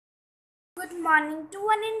Good morning to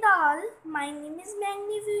one and all. My name is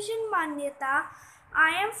Magnificent Manyata.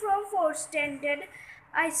 I am from 4th standard.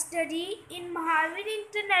 I study in Mahavir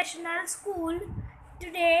International School.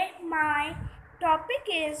 Today my topic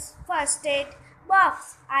is first aid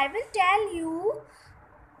box. I will tell you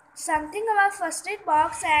something about first aid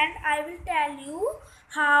box and I will tell you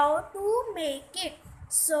how to make it.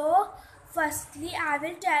 So firstly I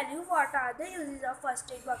will tell you what are the uses of first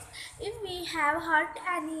aid box. If we have hurt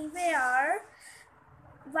anywhere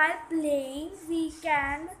while playing, we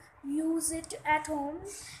can use it at home.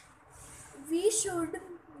 We should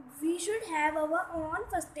have our own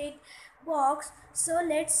first aid box. So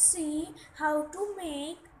let's see how to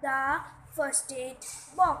make the first aid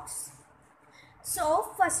box.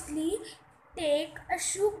 So firstly, take a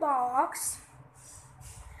shoe box.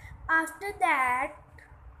 After that,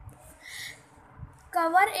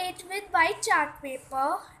 cover it with white chart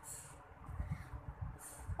paper.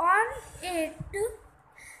 On it,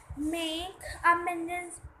 make a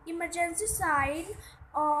emergency sign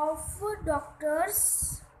of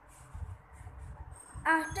doctors.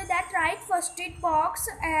 After that, write first aid box,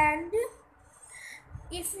 and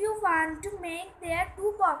if you want to make there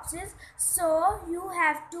two boxes, so you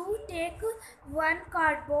have to take one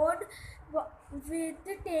cardboard with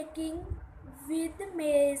taking with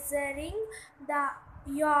measuring the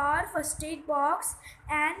your first aid box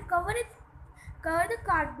and cover the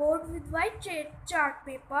cardboard with white chart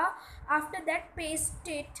paper. After that, paste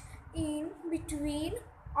it in between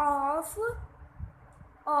of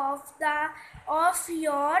of the of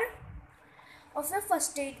your of a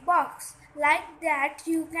first aid box. Like that,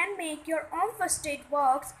 you can make your own first aid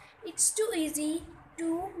box. It's too easy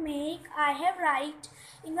to make. I have write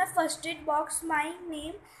in the first aid box my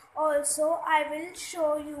name. Also, I will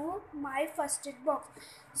show you my first aid box.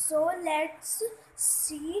 So let's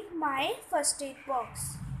see my first aid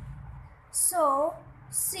box. So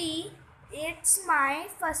see, it's my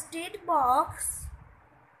first aid box.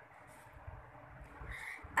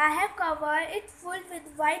 I have covered it full with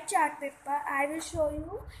white chart paper. I will show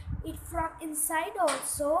you it from inside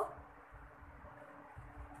also.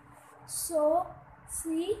 So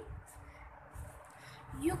see,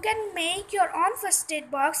 you can make your own first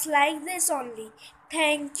aid box like this only.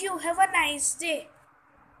 Thank you. Have a nice day.